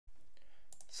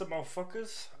So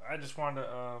motherfuckers, I just wanted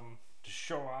to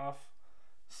show off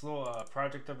this little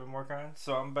project I've been working on.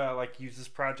 So I'm about to like use this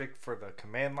project for the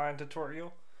command line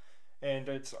tutorial, and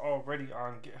it's already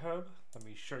on GitHub. Let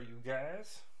me show you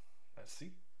guys. Let's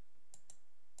see.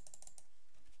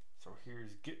 So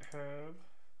here's GitHub,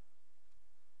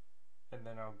 and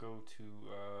then I'll go to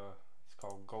it's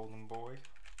called Golden Boy.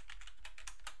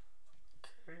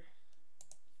 Okay,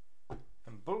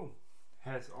 and boom,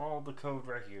 has all the code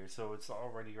right here. So it's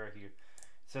already right here.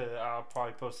 So I'll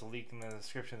probably post a link in the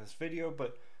description of this video,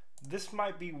 but this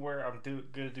might be where I'm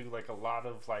gonna do like a lot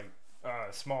of like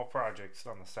small projects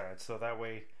on the side, so that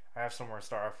way I have somewhere to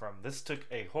start from. This took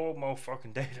a whole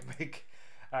motherfucking day to make.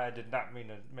 I did not mean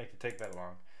to make it take that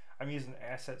long. I'm using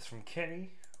assets from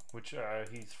Kenny, which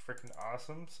he's freaking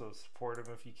awesome, so support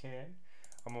him if you can.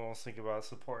 I'm almost thinking about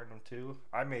supporting him too.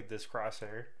 I made this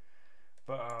crosshair,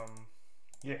 but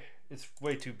yeah, it's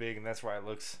way too big, and that's why it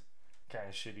looks kind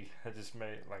of shitty. I just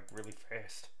made it like really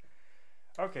fast.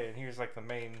 Okay, and here's like the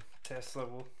main test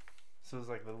level. So it's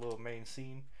like the little main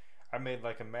scene. I made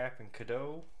like a map in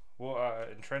Godot, well,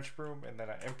 in Trench Broom, and then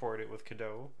I imported it with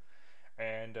Godot.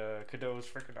 And Godot is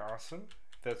freaking awesome.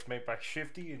 That's made by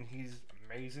Shifty, and he's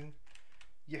amazing.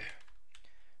 Yeah.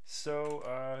 So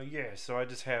yeah, so I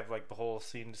just have like the whole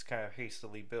scene just kind of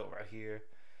hastily built right here.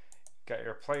 Got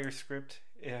your player script.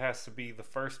 It has to be the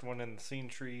first one in the scene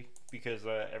tree because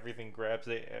everything grabs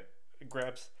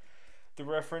the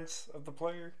reference of the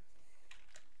player.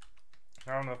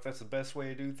 I don't know if that's the best way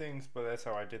to do things, but that's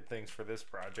how I did things for this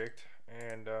project.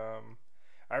 And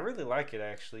I really like it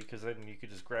actually, because then you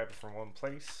could just grab it from one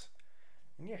place.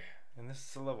 And yeah, and this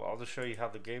is the level. I'll just show you how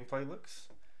the gameplay looks.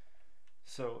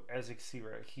 So as you can see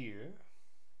right here,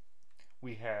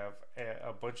 we have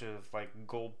a bunch of like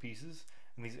gold pieces,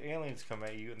 and these aliens come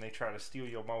at you and they try to steal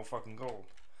your motherfucking gold,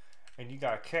 and you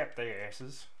gotta cap their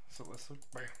asses. So let's look.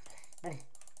 Bam, boom,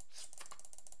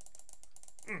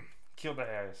 boom. Kill the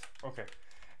ass. Okay.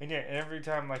 And yeah, every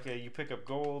time like you pick up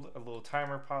gold, a little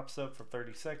timer pops up for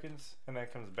 30 seconds, and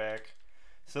that comes back.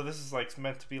 So this is like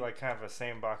meant to be like kind of a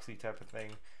sandboxy type of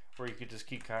thing, where you could just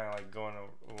keep kind of like going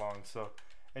along. So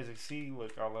as you see,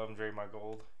 look, I'll let him drain my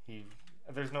gold.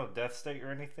 There's no death state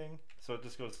or anything, so it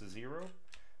just goes to 0.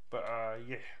 But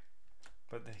yeah,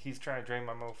 but he's trying to drain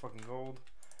my motherfucking gold,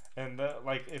 and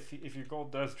like if your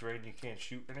gold does drain, you can't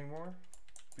shoot anymore.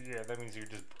 But yeah, that means you're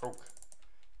just broke.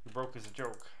 You're broke as a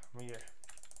joke. But yeah.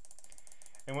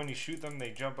 And when you shoot them,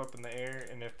 they jump up in the air,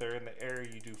 and if they're in the air,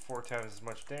 you do 4 times as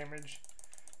much damage.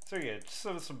 So yeah, just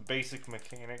some basic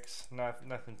mechanics,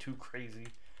 nothing too crazy.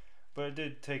 But it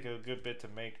did take a good bit to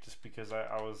make, just because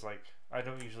I was like, I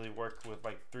don't usually work with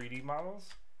like 3D models.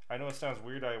 I know it sounds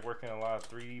weird, I work in a lot of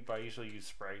 3D, but I usually use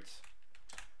sprites.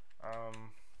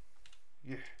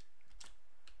 Yeah.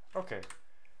 Okay.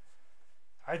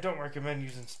 I don't recommend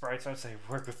using sprites. I'd say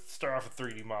start off with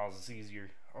 3D models, it's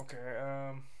easier. Okay,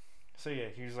 so yeah,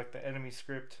 here's like the enemy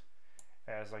script.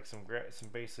 It has like some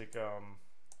basic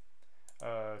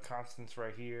constants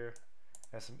right here.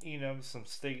 It has some enums, some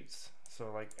states.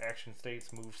 So like action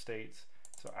states, move states.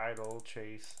 So idle,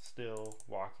 chase, still,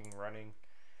 walking, running.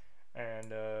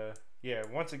 And yeah,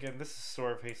 once again, this is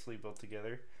sort of hastily built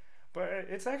together, but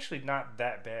it's actually not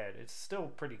that bad. It's still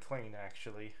pretty clean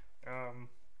actually.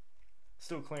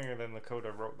 Still cleaner than the code I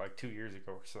wrote like 2 years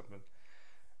ago or something.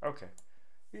 Okay,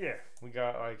 yeah, we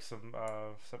got like some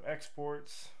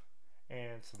exports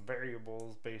and some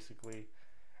variables basically,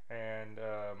 and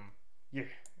yeah,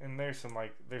 and there's an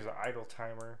idle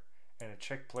timer and a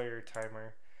check player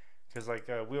timer, because like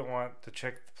we don't want to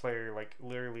check the player like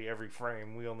literally every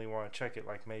frame. We only want to check it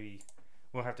like maybe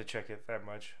we don't have to check it that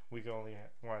much. We can only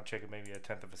want to check it maybe a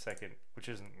tenth of a second, which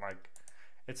isn't like,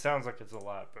 it sounds like it's a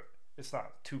lot, but it's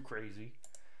not too crazy.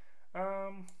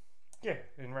 Yeah,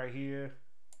 and right here,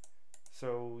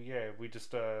 so yeah, we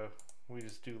just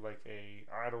do like a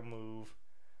idle move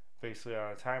basically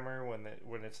on a timer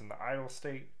when it's in the idle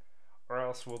state, or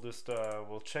else we'll just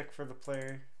we'll check for the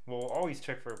player. We'll always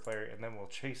check for a player, and then we'll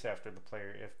chase after the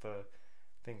player if the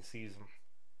thing sees him.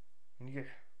 And yeah,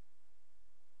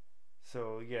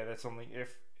 so yeah, that's only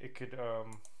if it could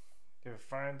if it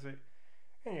finds it.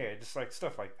 And yeah, just like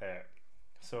stuff like that.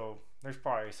 So there's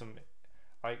probably some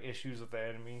like issues with the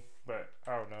enemy, but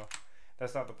I don't know.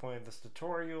 That's not the point of this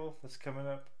tutorial that's coming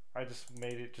up. I just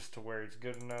made it just to where it's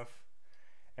good enough.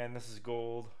 And this is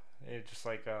gold. It just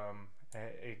like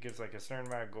it gives like a certain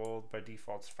amount of gold. By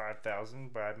default it's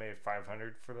 5,000, but I made it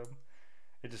 500 for them.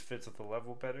 It just fits with the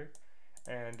level better.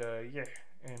 And yeah,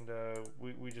 and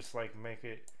we just like make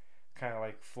it kind of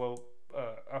like float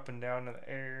up and down in the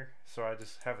air. So I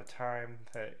just have a time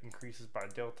that increases by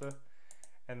delta,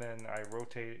 and then I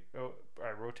rotate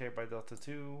by delta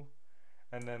 2,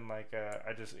 and then like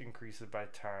I just increase it by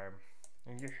time.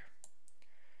 And yeah,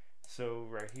 so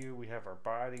right here we have our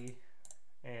body,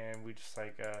 and we just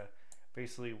like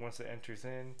basically once it enters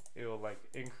in, it'll like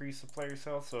increase the player's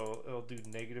health, so it'll do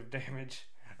negative damage.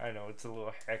 I know it's a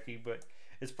little hacky, but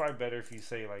it's probably better if you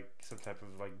say like some type of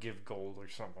like give gold or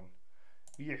something.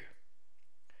 Yeah.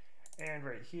 And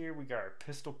right here we got our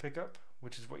pistol pickup,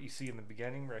 which is what you see in the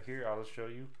beginning right here. I'll just show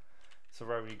you. So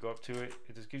right when you go up to it,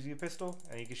 it just gives you a pistol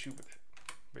and you can shoot with it.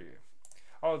 But yeah,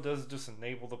 all it does is just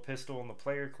enable the pistol in the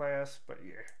player class. But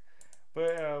yeah,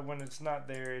 but when it's not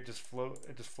there, it just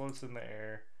floats in the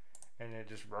air and it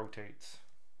just rotates.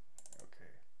 Okay.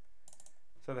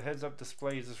 So the heads up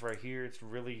display is this right here. It's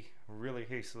really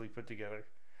hastily put together.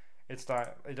 It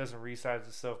doesn't resize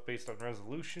itself based on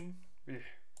resolution. Yeah.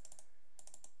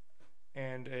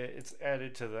 And it's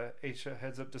added to the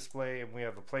heads up display, and we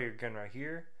have the player gun right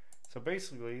here. So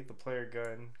basically the player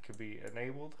gun could be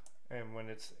enabled, and when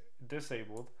it's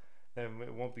disabled, then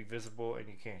it won't be visible and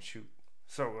you can't shoot.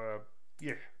 So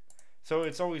yeah, so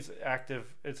it's always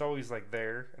active, it's always like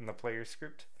there in the player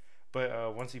script,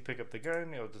 but once you pick up the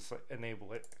gun, it'll just like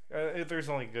enable it. There's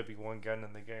only gonna be one gun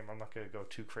in the game. I'm not gonna go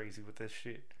too crazy with this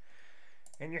shit.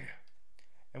 And yeah,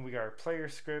 and we got our player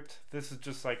script. This is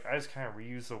just like, I just kind of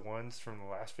reuse the ones from the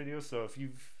last video. So if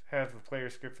you have the player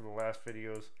script from the last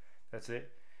videos, that's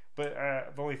it. But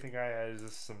the only thing I add is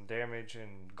just some damage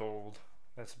and gold.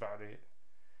 That's about it.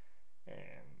 And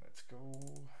let's go.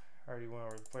 I already went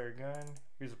over the player gun.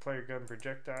 Here's a player gun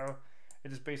projectile. It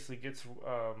just basically gets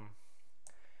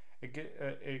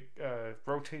it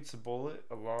rotates the bullet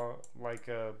along like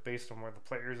based on where the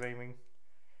player is aiming,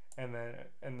 and then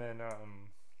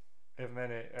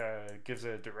it gives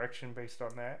it a direction based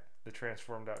on that, the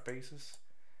transform.basis.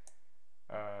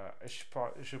 It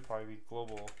should probably be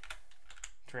global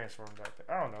transform.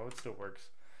 I don't know, it still works.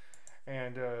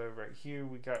 And right here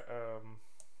we got our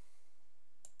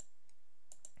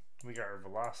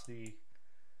velocity,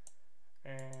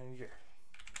 and yeah,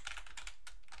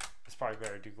 it's probably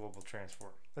better to do global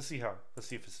transform. Let's see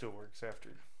if it still works after.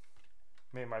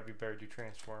 It might be better to do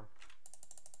transform.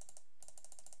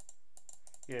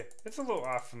 Yeah, it's a little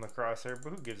off from the crosshair,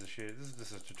 but who gives a shit? This is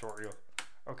just a tutorial.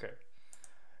 Okay.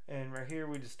 And right here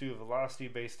we just do a velocity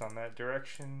based on that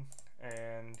direction.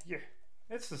 And yeah,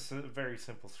 it's just a very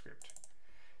simple script.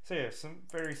 So yeah, some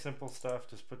very simple stuff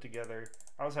just put together.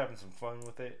 I was having some fun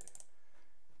with it.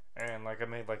 And like I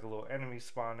made like a little enemy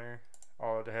spawner.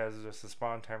 All it has is just a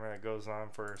spawn timer that goes on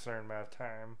for a certain amount of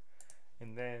time.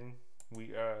 And then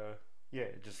we yeah,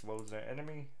 it just loads the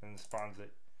enemy and spawns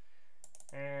it.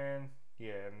 And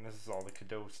yeah, and this is all the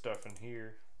Godot stuff in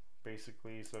here,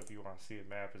 basically. So if you want to see a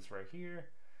map, it's right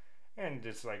here. And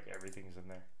just like everything's in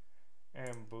there.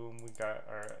 And boom, we got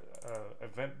our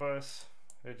event bus.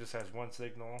 It just has one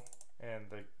signal.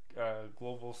 And the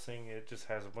global thing, it just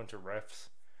has a bunch of refs.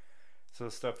 So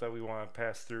stuff that we want to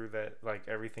pass through that like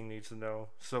everything needs to know.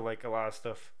 So like a lot of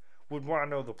stuff would want to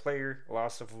know the player. A lot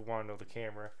of stuff would want to know the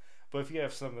camera. But if you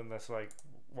have something that's like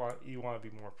you want to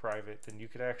be more private, then you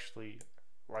could actually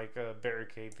like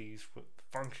barricade these with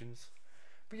functions.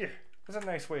 But yeah, that's a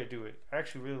nice way to do it. I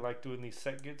actually really like doing these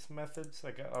set gets methods.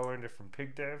 Like I learned it from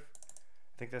PigDev.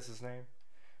 I think that's his name.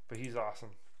 But he's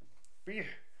awesome. But yeah,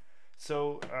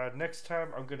 so next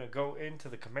time I'm gonna go into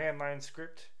the command line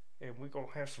script and we're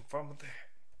gonna have some fun with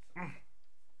that.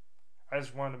 I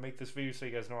just wanted to make this video so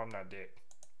you guys know I'm not dead.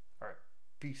 Alright,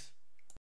 peace.